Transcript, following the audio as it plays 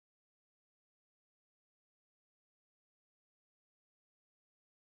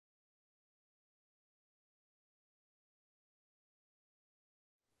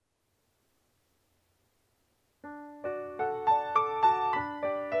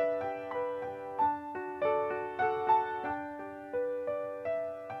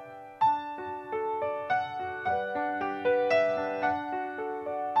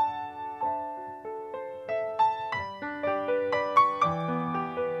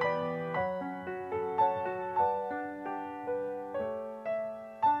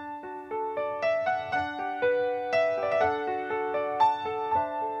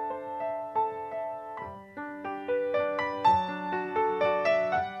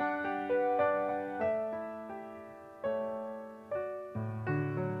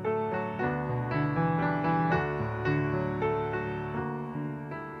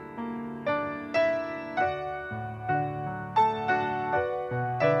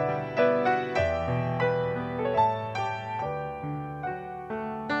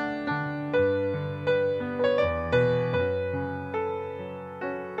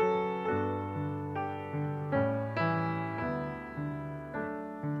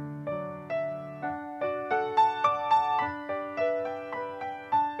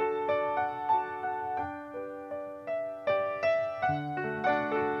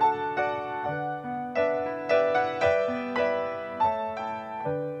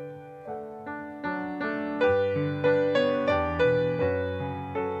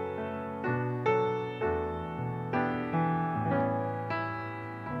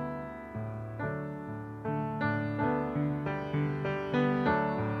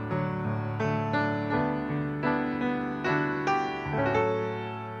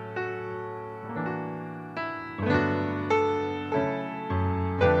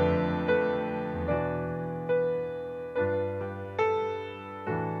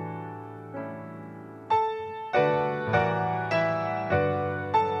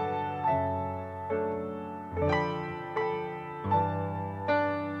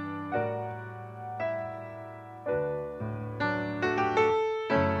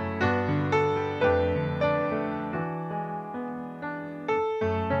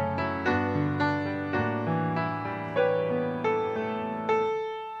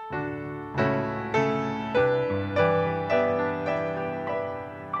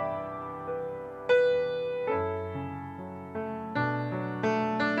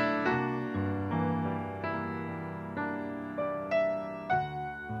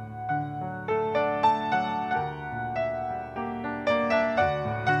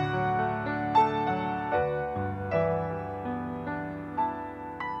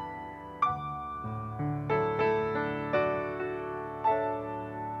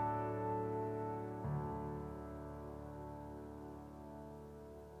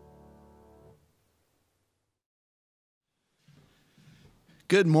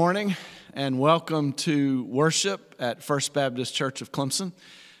Good morning and welcome to worship at First Baptist Church of Clemson.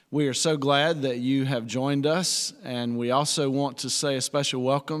 We are so glad that you have joined us, and we also want to say a special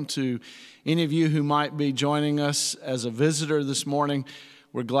welcome to any of you who might be joining us as a visitor this morning.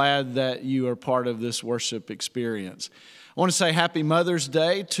 We're glad that you are part of this worship experience. I want to say Happy Mother's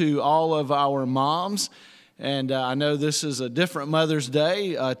Day to all of our moms. And I know this is a different Mother's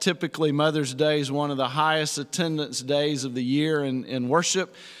Day. Typically, Mother's Day is one of the highest attendance days of the year in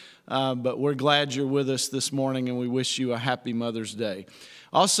worship. But we're glad you're with us this morning, and we wish you a happy Mother's Day.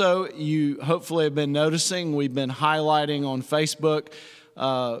 Also, you hopefully have been noticing we've been highlighting on Facebook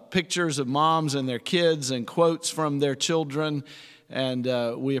pictures of moms and their kids and quotes from their children. And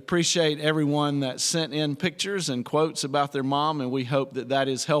we appreciate everyone that sent in pictures and quotes about their mom, and we hope that that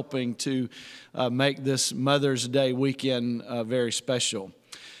is helping to make this Mother's Day weekend very special.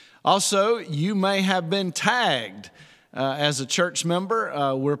 Also, you may have been tagged as a church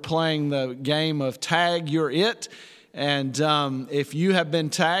member. We're playing the game of Tag You're It. And if you have been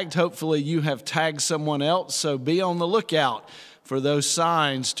tagged, hopefully you have tagged someone else. So be on the lookout for those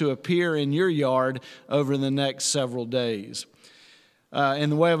signs to appear in your yard over the next several days. In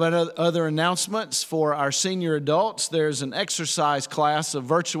the way of other announcements for our senior adults, there's an exercise class, a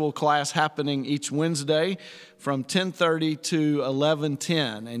virtual class happening each Wednesday from 10:30 to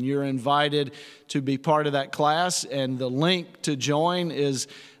 11:10, and you're invited to be part of that class, and the link to join is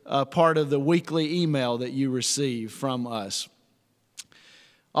part of the weekly email that you receive from us.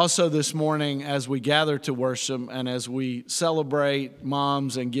 Also this morning, as we gather to worship and as we celebrate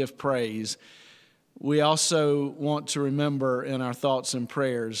moms and give praise, we also want to remember in our thoughts and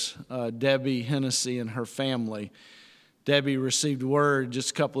prayers Debbie Hennessy and her family. Debbie received word just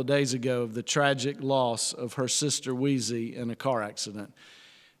a couple of days ago of the tragic loss of her sister Wheezy in a car accident.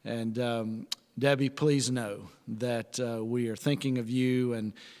 And Debbie, please know that we are thinking of you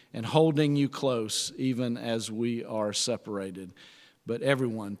and holding you close even as we are separated. But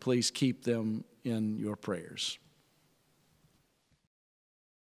everyone, please keep them in your prayers.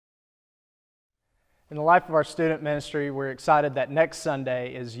 In the life of our student ministry, we're excited that next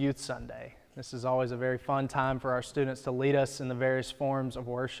Sunday is Youth Sunday. This is always a very fun time for our students to lead us in the various forms of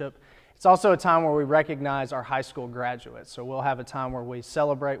worship. It's also a time where we recognize our high school graduates, so we'll have a time where we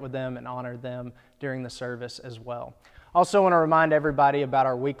celebrate with them and honor them during the service as well. Also want to remind everybody about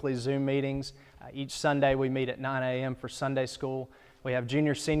our weekly Zoom meetings. Each Sunday we meet at 9 a.m. for Sunday school. We have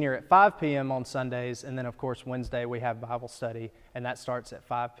junior, senior at 5 p.m. on Sundays, and then of course Wednesday we have Bible study, and that starts at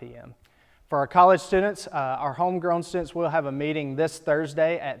 5 p.m. For our college students, our homegrown students, will have a meeting this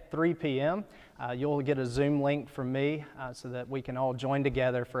Thursday at 3 p.m. You'll get a Zoom link from me so that we can all join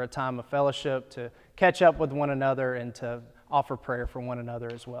together for a time of fellowship to catch up with one another and to offer prayer for one another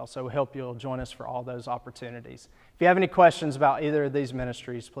as well. So we hope you'll join us for all those opportunities. If you have any questions about either of these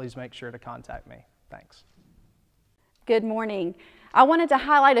ministries, please make sure to contact me. Thanks. Good morning. I wanted to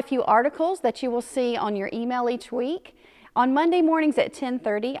highlight a few articles that you will see on your email each week. On Monday mornings at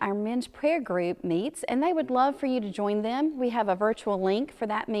 10:30, our men's prayer group meets, and they would love for you to join them. We have a virtual link for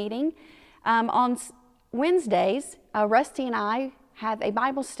that meeting. On Wednesdays, Rusty and I have a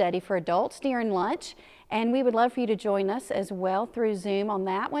Bible study for adults during lunch, and we would love for you to join us as well through Zoom on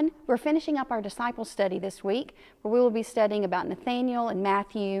that one. We're finishing up our disciple study this week, where we will be studying about Nathaniel and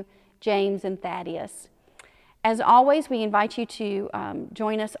Matthew, James, and Thaddeus. As always, we invite you to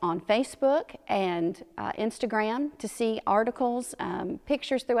join us on Facebook and Instagram to see articles,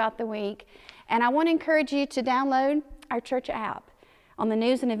 pictures throughout the week. And I want to encourage you to download our church app. On the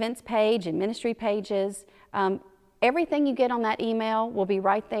news and events page and ministry pages, everything you get on that email will be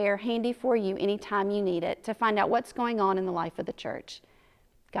right there, handy for you anytime you need it to find out what's going on in the life of the church.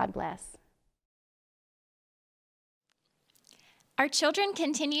 God bless. Our children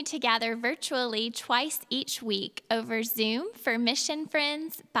continue to gather virtually twice each week over Zoom for Mission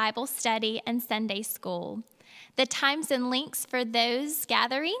Friends, Bible study, and Sunday school. The times and links for those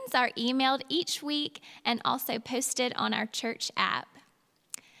gatherings are emailed each week and also posted on our church app.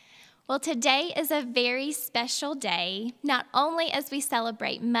 Well, today is a very special day, not only as we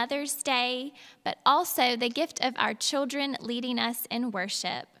celebrate Mother's Day, but also the gift of our children leading us in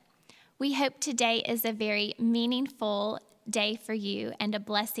worship. We hope today is a very meaningful day for you and a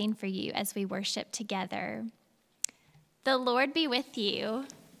blessing for you as we worship together. The Lord be with you.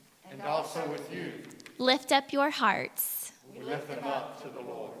 And also with you. Lift up your hearts. We lift them up to the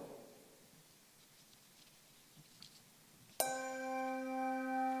Lord.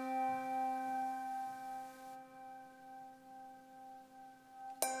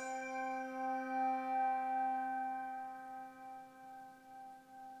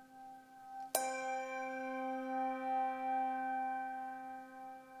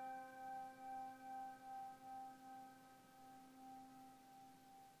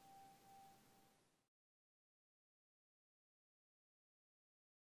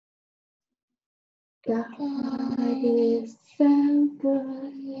 God is so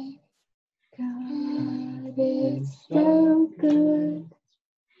good. God is so good.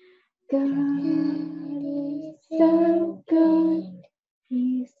 God is so good.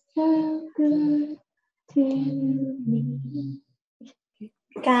 He's so good to me.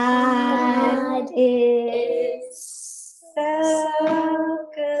 God is so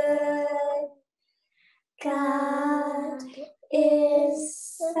good. God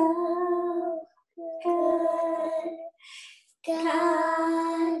is so good.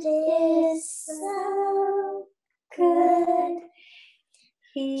 God is so good.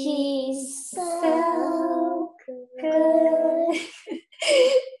 He's so good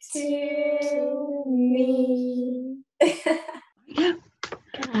to me.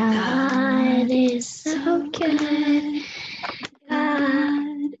 God is so good.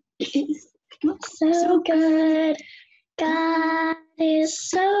 God is so good. God is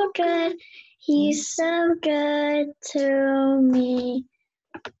so good. He's so good to me.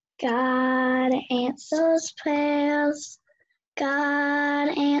 God answers prayers. God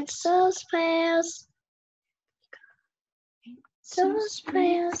answers prayers. Answers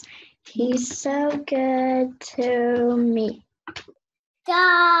prayers. He's so good to me.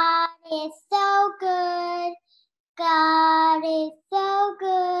 God is so good. God is so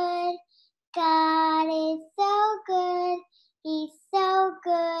good. God is so good. He's so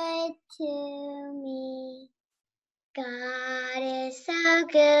good to me. God is so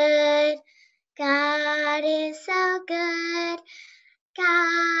good. God is so good.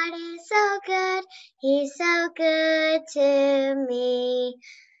 God is so good. He's so good to me.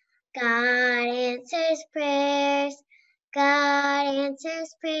 God answers prayers. God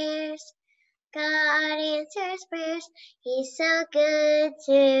answers prayers. God answers prayers. He's so good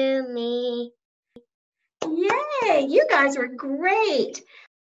to me. Yay! You guys were great.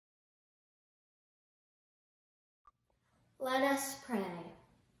 Let us pray.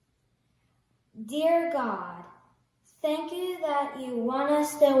 Dear God, thank you that you want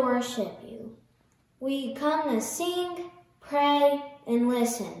us to worship you. We come to sing, pray, and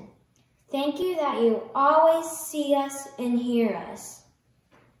listen. Thank you that you always see us and hear us.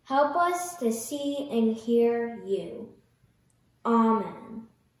 Help us to see and hear you. Amen.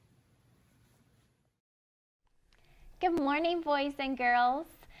 Good morning, boys and girls.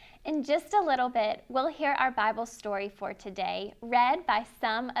 In just a little bit, we'll hear our Bible story for today, read by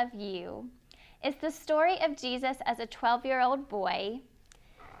some of you. It's the story of Jesus as a 12-year-old boy.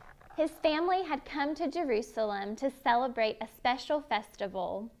 His family had come to Jerusalem to celebrate a special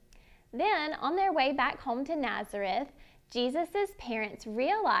festival. Then, on their way back home to Nazareth, Jesus' parents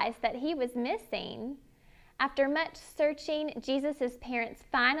realized that he was missing. After much searching, Jesus' parents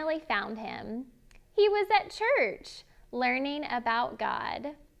finally found him. He was at church, learning about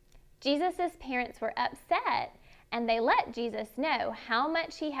God. Jesus' parents were upset, and they let Jesus know how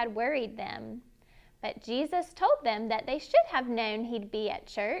much he had worried them. But Jesus told them that they should have known he'd be at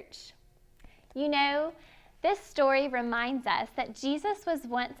church. You know, this story reminds us that Jesus was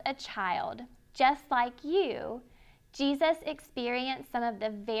once a child, just like you. Jesus experienced some of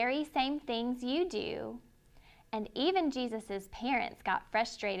the very same things you do. And even Jesus' parents got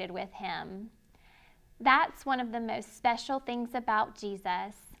frustrated with him. That's one of the most special things about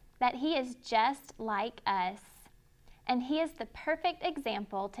Jesus, that he is just like us. And he is the perfect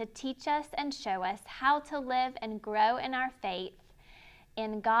example to teach us and show us how to live and grow in our faith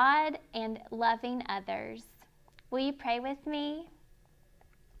in God and loving others. Will you pray with me?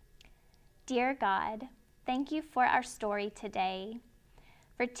 Dear God, thank you for our story today,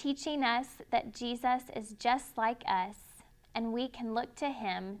 for teaching us that Jesus is just like us, and we can look to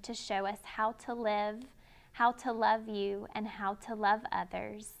him to show us how to live, how to love you, and how to love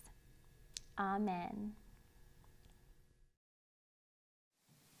others. Amen.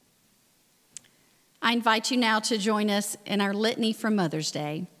 I invite you now to join us in our litany for Mother's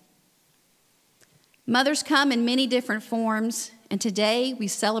Day. Mothers come in many different forms, and today we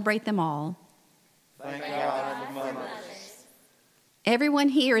celebrate them all. Thank God for mothers. Everyone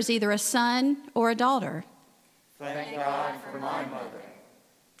here is either a son or a daughter. Thank God for my mother.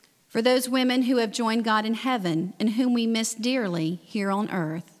 For those women who have joined God in heaven and whom we miss dearly here on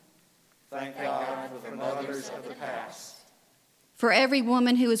earth. Thank God for the mothers of the past. For every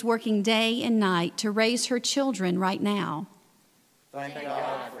woman who is working day and night to raise her children right now. Thank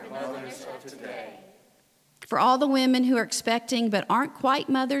God for the mothers of today. For all the women who are expecting but aren't quite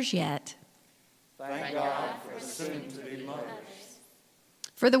mothers yet. Thank God for the soon-to-be mothers.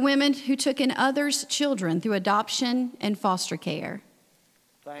 For the women who took in others' children through adoption and foster care.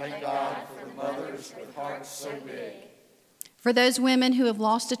 Thank God for the mothers with hearts so big. For those women who have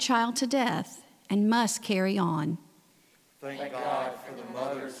lost a child to death and must carry on. Thank God for the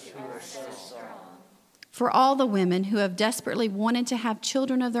mothers who are so strong. For all the women who have desperately wanted to have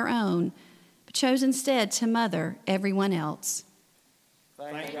children of their own, but chose instead to mother everyone else.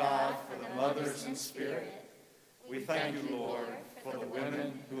 Thank God for the mothers in spirit. We thank you, Lord, for the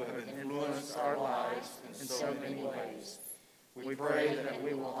women who have influenced our lives in so many ways. We pray that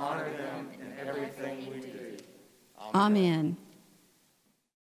we will honor them in everything we do. Amen.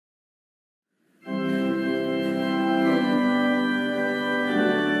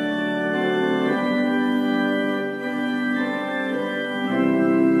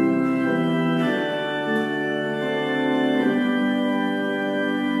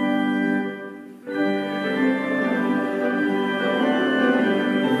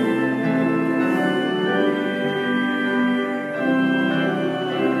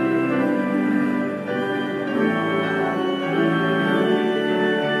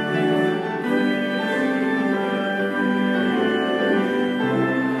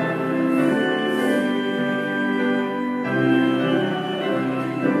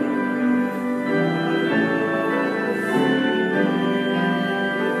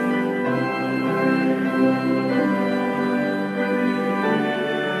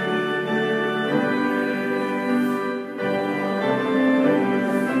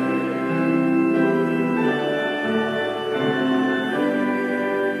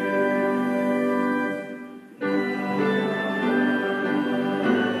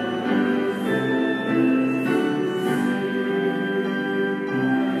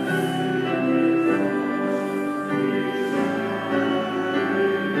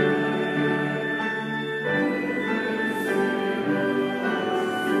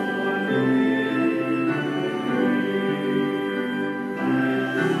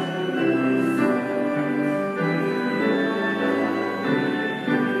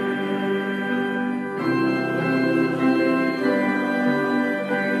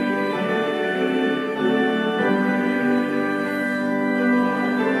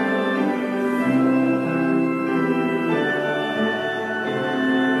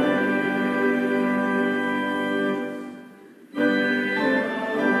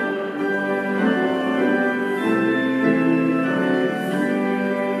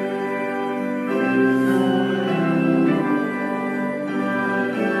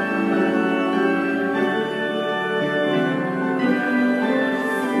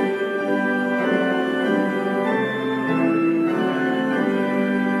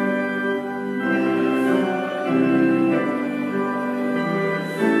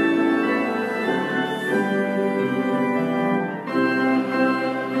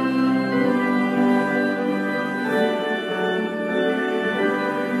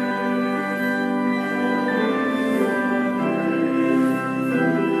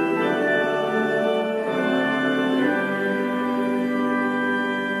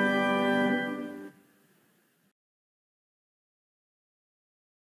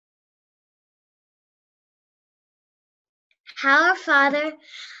 Our Father,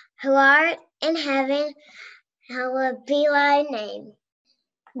 who art in heaven, hallowed be thy name.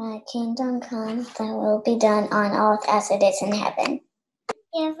 Thy kingdom come, thy will be done on earth as it is in heaven.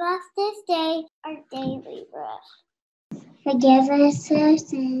 Give us this day our daily bread. Forgive us our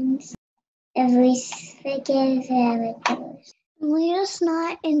sins, as we forgive our debtors. Lead us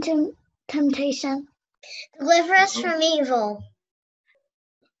not into temptation. Deliver us from evil.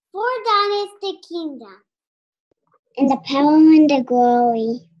 For thine is the kingdom, and the power and the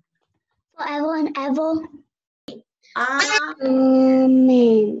glory, forever and ever.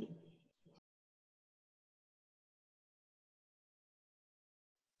 Amen.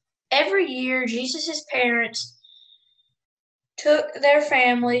 Every year, Jesus' parents took their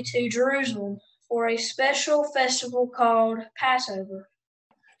family to Jerusalem for a special festival called Passover.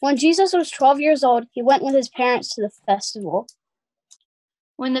 When Jesus was 12 years old, he went with his parents to the festival.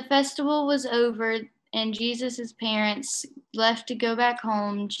 When the festival was over and Jesus' parents left to go back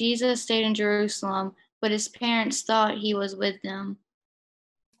home, Jesus stayed in Jerusalem, but his parents thought he was with them.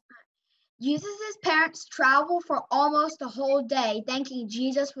 Jesus' parents traveled for almost a whole day, thanking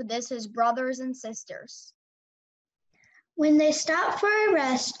Jesus for this, his brothers and sisters. When they stopped for a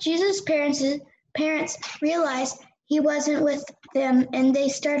rest, Jesus' parents realized he wasn't with them, and they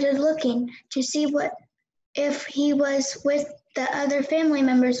started looking to see if he was with the other family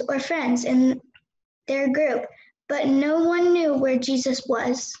members or friends in their group, but no one knew where Jesus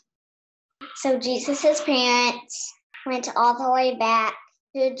was. So Jesus' parents went all the way back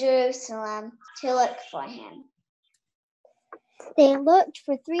to Jerusalem to look for him. They looked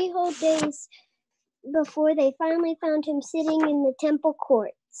for 3 whole days before they finally found him sitting in the temple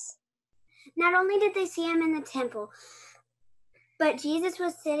courts. Not only did they see him in the temple, but Jesus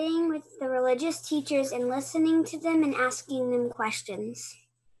was sitting with the religious teachers and listening to them and asking them questions.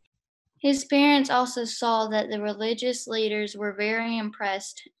 His parents also saw that the religious leaders were very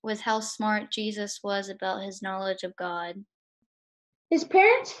impressed with how smart Jesus was about his knowledge of God. His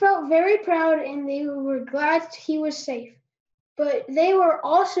parents felt very proud and they were glad he was safe, but they were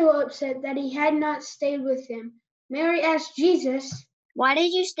also upset that he had not stayed with them. Mary asked Jesus, "Why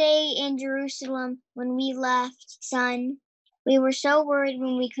did you stay in Jerusalem when we left, son? We were so worried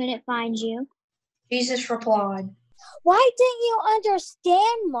when we couldn't find you." Jesus replied, "Why didn't you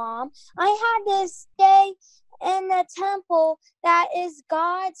understand, Mom? I had to stay in the temple that is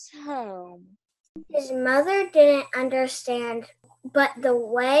God's home." His mother didn't understand, but the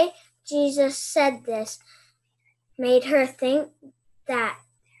way Jesus said this made her think that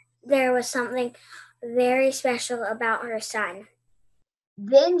there was something very special about her son.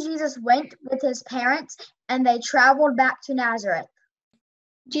 Then Jesus went with his parents and they traveled back to Nazareth.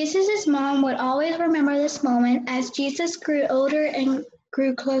 Jesus' mom would always remember this moment as Jesus grew older and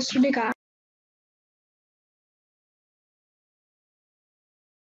grew closer to God.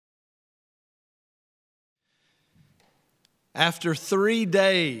 After 3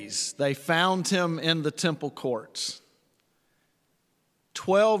 days, they found him in the temple courts.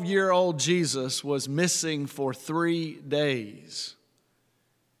 12-year-old Jesus was missing for 3 days.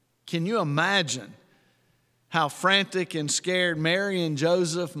 Can you imagine how frantic and scared Mary and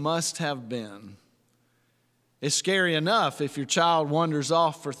Joseph must have been? It's scary enough if your child wanders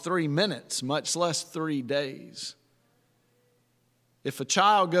off for 3 minutes, much less 3 days. If a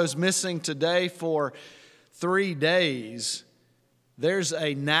child goes missing today for 3 days, there's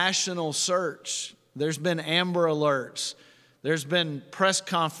a national search. There's been Amber Alerts. There's been press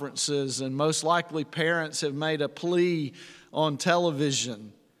conferences, and most likely parents have made a plea on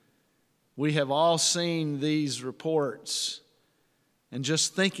television. We have all seen these reports, and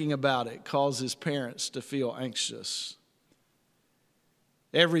just thinking about it causes parents to feel anxious.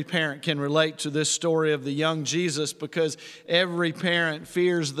 Every parent can relate to this story of the young Jesus because every parent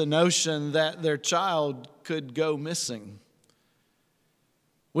fears the notion that their child could go missing.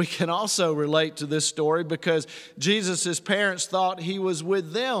 We can also relate to this story because Jesus' parents thought he was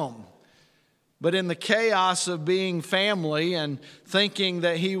with them. But in the chaos of being family and thinking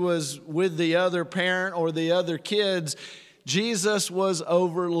that he was with the other parent or the other kids, Jesus was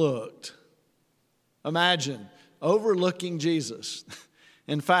overlooked. Imagine overlooking Jesus.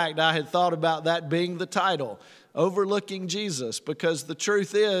 In fact, I had thought about that being the title, Overlooking Jesus, because the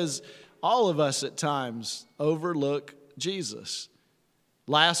truth is, all of us at times overlook Jesus.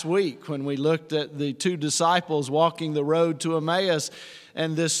 Last week, when we looked at the 2 disciples walking the road to Emmaus,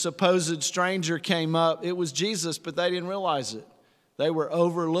 and this supposed stranger came up, it was Jesus, but they didn't realize it. They were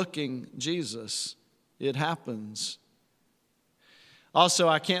overlooking Jesus. It happens. Also,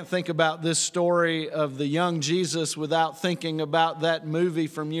 I can't think about this story of the young Jesus without thinking about that movie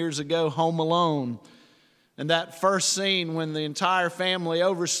from years ago, Home Alone. And that first scene when the entire family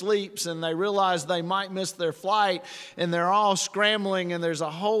oversleeps and they realize they might miss their flight and they're all scrambling and there's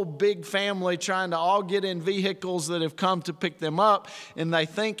a whole big family trying to all get in vehicles that have come to pick them up, and they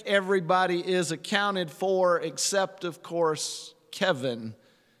think everybody is accounted for except, of course, Kevin,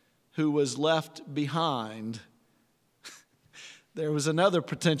 who was left behind. There was another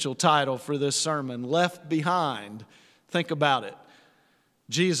potential title for this sermon, Left Behind. Think about it.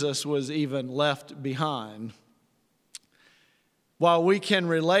 Jesus was even left behind. While we can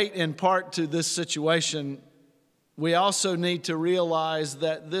relate in part to this situation, we also need to realize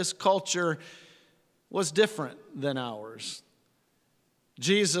that this culture was different than ours.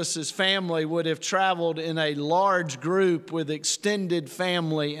 Jesus' family would have traveled in a large group with extended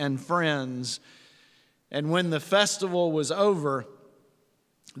family and friends. And when the festival was over,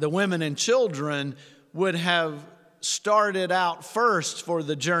 the women and children would have started out first for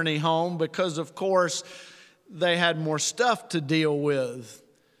the journey home because, of course, they had more stuff to deal with.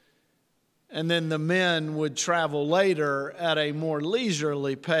 And then the men would travel later at a more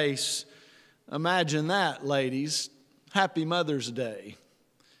leisurely pace. Imagine that, ladies. Happy Mother's Day.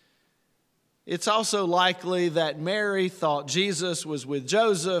 It's also likely that Mary thought Jesus was with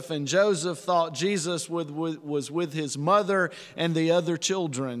Joseph, and Joseph thought Jesus was with his mother and the other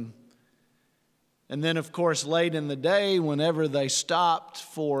children. And then, of course, late in the day, whenever they stopped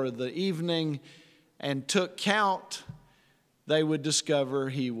for the evening and took count, they would discover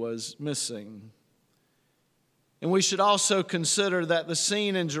he was missing. And we should also consider that the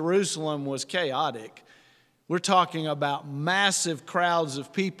scene in Jerusalem was chaotic. We're talking about massive crowds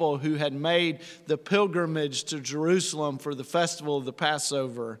of people who had made the pilgrimage to Jerusalem for the festival of the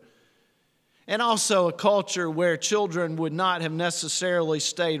Passover. and also a culture where children would not have necessarily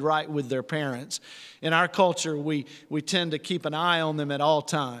stayed right with their parents. In our culture, we tend to keep an eye on them at all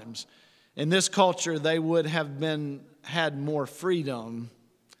times. In this culture, they would have had more freedom.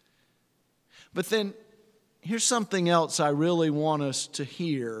 But then, here's something else I really want us to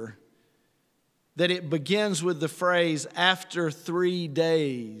hear. That it begins with the phrase, after 3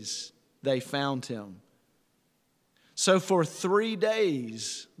 days they found him. So for 3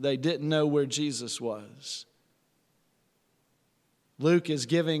 days they didn't know where Jesus was. Luke is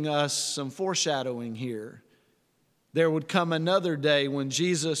giving us some foreshadowing here. There would come another day when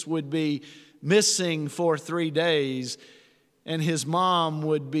Jesus would be missing for 3 days, and his mom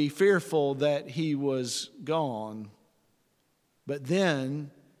would be fearful that he was gone. But then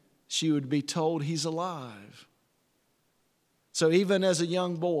she would be told he's alive. So even as a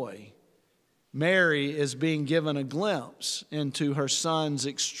young boy, Mary is being given a glimpse into her son's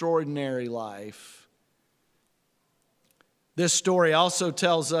extraordinary life. This story also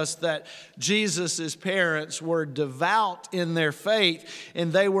tells us that Jesus' parents were devout in their faith,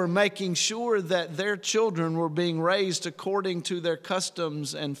 and they were making sure that their children were being raised according to their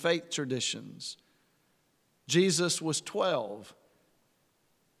customs and faith traditions. Jesus was 12.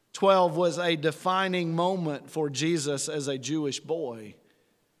 12 was a defining moment for Jesus as a Jewish boy.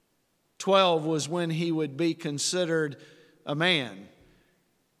 12 was when he would be considered a man.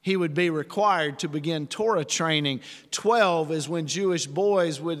 He would be required to begin Torah training. 12 is when Jewish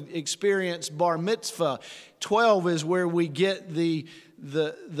boys would experience bar mitzvah. 12 is where we get the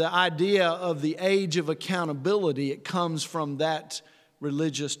idea of the age of accountability. It comes from that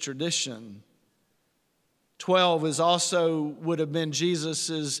religious tradition. 12 is also would have been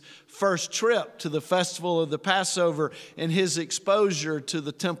Jesus' first trip to the festival of the Passover and his exposure to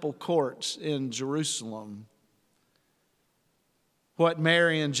the temple courts in Jerusalem. What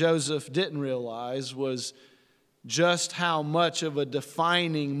Mary and Joseph didn't realize was just how much of a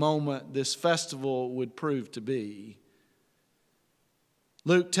defining moment this festival would prove to be.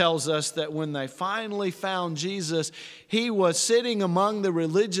 Luke tells us that when they finally found Jesus, he was sitting among the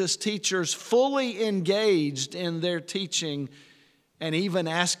religious teachers, fully engaged in their teaching and even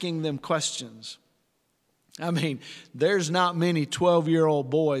asking them questions. I mean, there's not many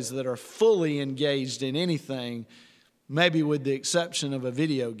 12-year-old boys that are fully engaged in anything, maybe with the exception of a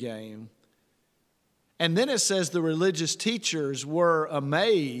video game. And then it says the religious teachers were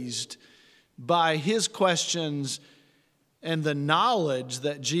amazed by his questions and the knowledge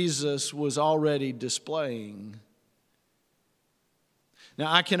that Jesus was already displaying.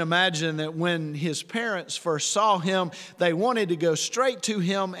 Now, I can imagine that when his parents first saw him, they wanted to go straight to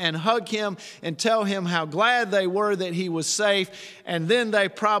him and hug him and tell him how glad they were that he was safe. And then they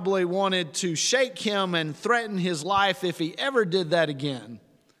probably wanted to shake him and threaten his life if he ever did that again.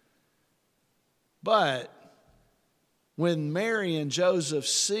 But when Mary and Joseph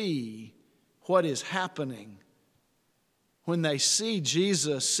see what is happening, when they see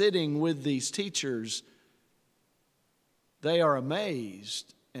Jesus sitting with these teachers, they are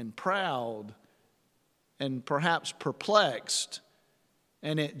amazed and proud and perhaps perplexed,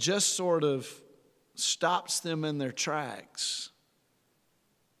 and it just sort of stops them in their tracks,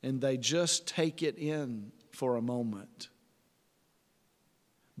 and they just take it in for a moment.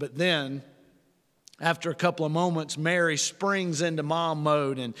 But then, after a couple of moments, Mary springs into mom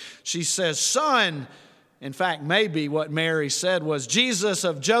mode, and she says, "Son," in fact, maybe what Mary said was, "Jesus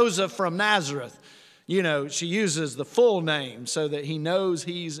of Joseph from Nazareth." You know, she uses the full name so that he knows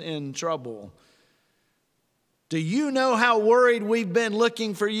he's in trouble. "Do you know how worried we've been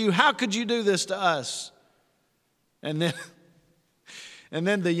looking for you? How could you do this to us?" And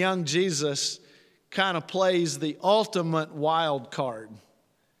then the young Jesus kind of plays the ultimate wild card.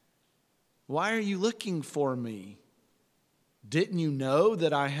 "Why are you looking for me? Didn't you know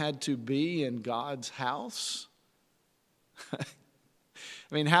that I had to be in God's house?"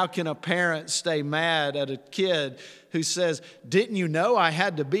 I mean, how can a parent stay mad at a kid who says, "Didn't you know I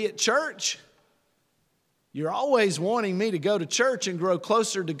had to be at church? You're always wanting me to go to church and grow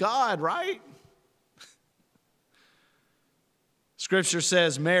closer to God, right?" Scripture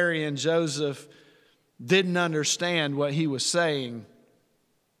says Mary and Joseph didn't understand what he was saying.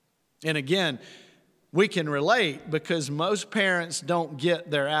 And again, we can relate because most parents don't get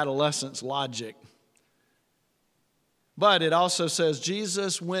their adolescent's logic. But it also says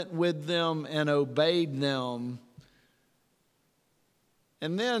Jesus went with them and obeyed them.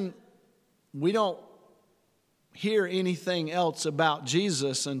 And then we don't hear anything else about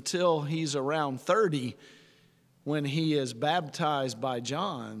Jesus until he's around 30 when he is baptized by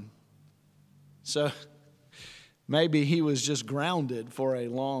John. So maybe he was just grounded for a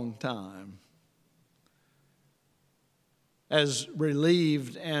long time. as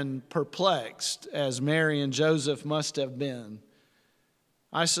relieved and perplexed as Mary and Joseph must have been,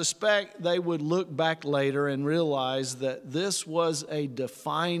 I suspect they would look back later and realize that this was a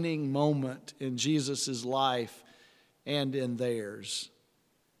defining moment in Jesus' life and in theirs.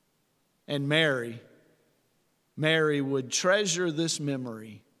 And Mary would treasure this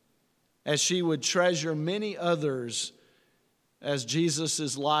memory as she would treasure many others as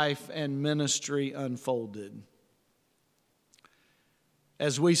Jesus' life and ministry unfolded.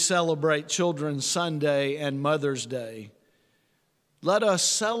 As we celebrate Children's Sunday and Mother's Day, let us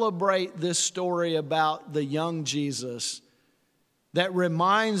celebrate this story about the young Jesus that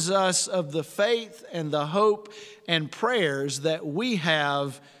reminds us of the faith and the hope and prayers that we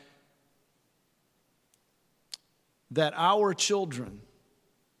have that our children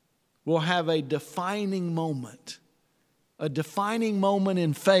will have a defining moment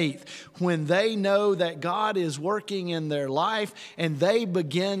in faith when they know that God is working in their life and they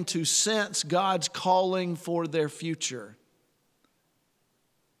begin to sense God's calling for their future.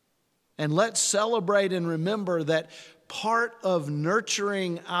 And let's celebrate and remember that part of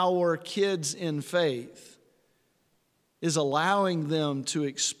nurturing our kids in faith is allowing them to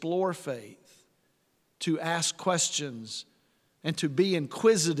explore faith, to ask questions, and to be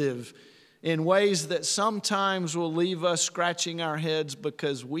inquisitive in ways that sometimes will leave us scratching our heads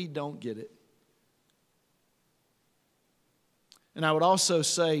because we don't get it. And I would also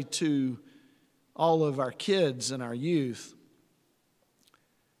say to all of our kids and our youth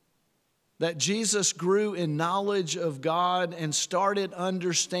that Jesus grew in knowledge of God and started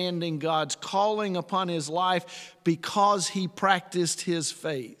understanding God's calling upon his life because he practiced his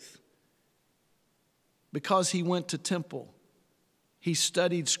faith. Because he went to temple. He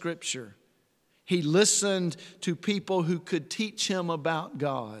studied Scripture. He listened to people who could teach him about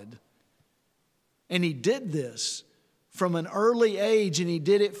God. And he did this from an early age, and he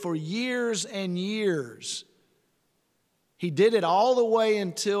did it for years and years. He did it all the way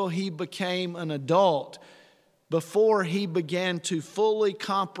until he became an adult, before he began to fully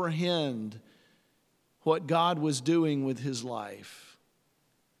comprehend what God was doing with his life.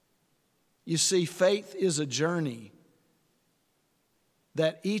 You see, faith is a journey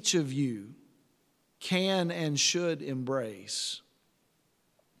that each of you can and should embrace.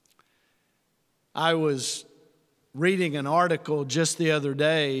 I was reading an article just the other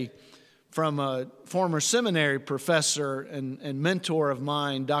day from a former seminary professor and mentor of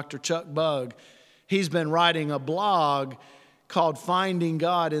mine, Dr. Chuck Bugg. He's been writing a blog called Finding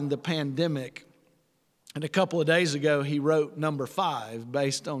God in the Pandemic. And a couple of days ago, he wrote number 5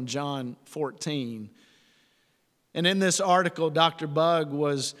 based on John 14. And in this article, Dr. Bugg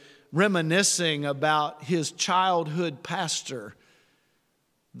was reminiscing about his childhood pastor,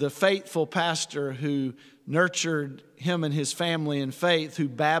 the faithful pastor who nurtured him and his family in faith, who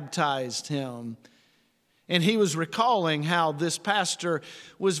baptized him. And he was recalling how this pastor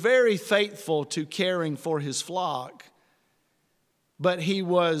was very faithful to caring for his flock, but he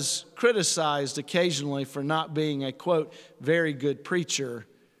was criticized occasionally for not being a, quote, very good preacher,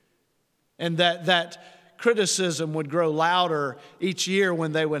 and that criticism would grow louder each year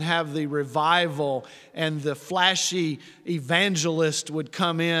when they would have the revival and the flashy evangelist would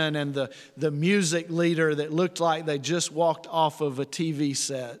come in and the music leader that looked like they just walked off of a TV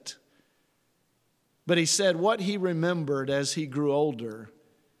set. But he said what he remembered as he grew older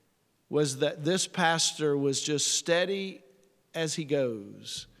was that this pastor was just steady as he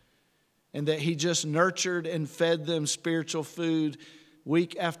goes, and that he just nurtured and fed them spiritual food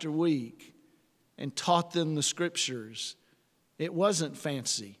week after week and taught them the Scriptures. It wasn't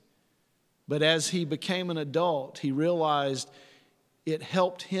fancy, but as he became an adult, he realized it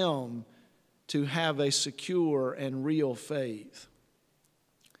helped him to have a secure and real faith.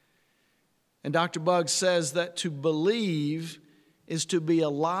 And Dr. Bugg says that to believe is to be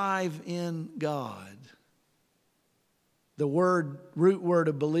alive in God. The root word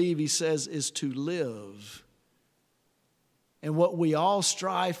of believe, he says, is to live. And what we all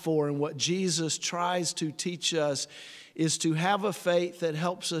strive for and what Jesus tries to teach us is to have a faith that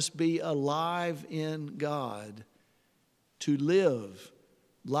helps us be alive in God, to live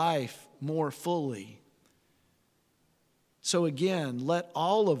life more fully. So again, let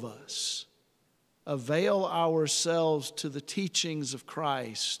all of us avail ourselves to the teachings of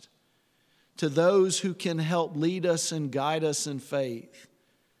Christ, to those who can help lead us and guide us in faith,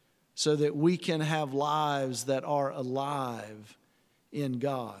 so that we can have lives that are alive in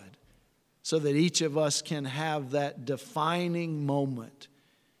God, so that each of us can have that defining moment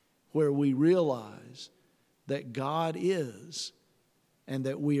where we realize that God is and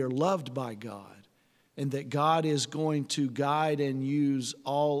that we are loved by God and that God is going to guide and use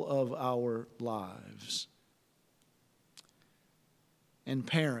all of our lives. And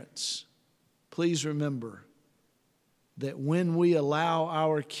parents, please remember that when we allow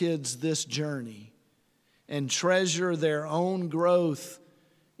our kids this journey and treasure their own growth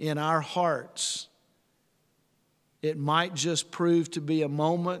in our hearts, it might just prove to be a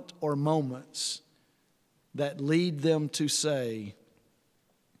moment or moments that lead them to say,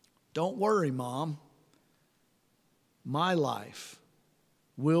 "Don't worry, Mom. My life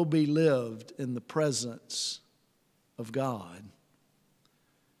will be lived in the presence of God."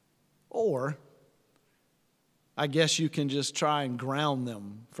 Or, I guess you can just try and ground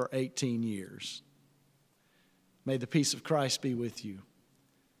them for 18 years. May the peace of Christ be with you.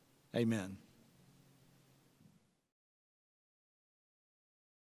 Amen.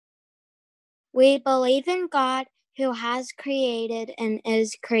 We believe in God who has created and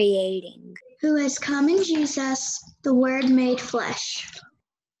is creating, who has come in Jesus, the Word made flesh,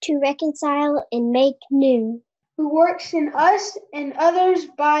 to reconcile and make new, who works in us and others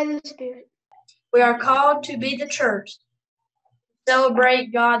by the Spirit. We are called to be the church, to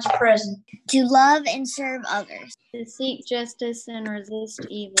celebrate God's presence, to love and serve others, to seek justice and resist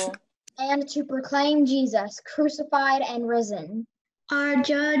evil, and to proclaim Jesus crucified and risen, our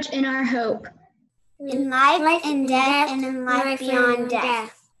judge and our hope, in life and death and in life beyond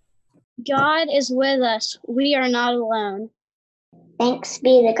death. God is with us. We are not alone. Thanks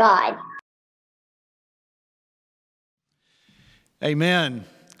be to God. Amen.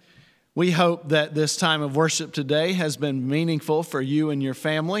 We hope that this time of worship today has been meaningful for you and your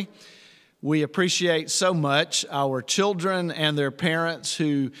family. We appreciate so much our children and their parents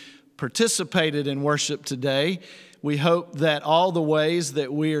who participated in worship today. We hope that all the ways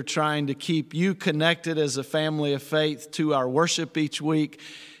that we are trying to keep you connected as a family of faith to our worship each week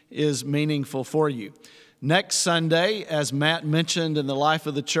is meaningful for you. Next Sunday, as Matt mentioned in the Life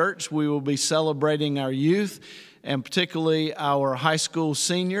of the Church, we will be celebrating our youth and particularly our high school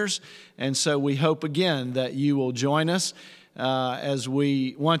seniors. And so we hope again that you will join us as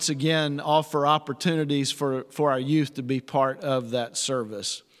we once again offer opportunities for our youth to be part of that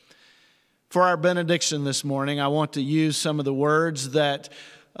service. For our benediction this morning, I want to use some of the words that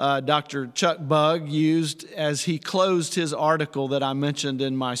Dr. Chuck Bugg used as he closed his article that I mentioned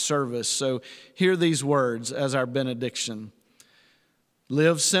in my service. So hear these words as our benediction.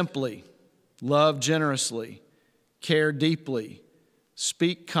 Live simply, love generously, care deeply,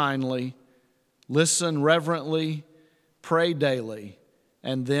 speak kindly, listen reverently, pray daily,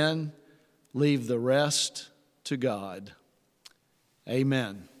 and then leave the rest to God.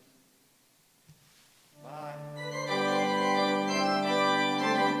 Amen. Bye.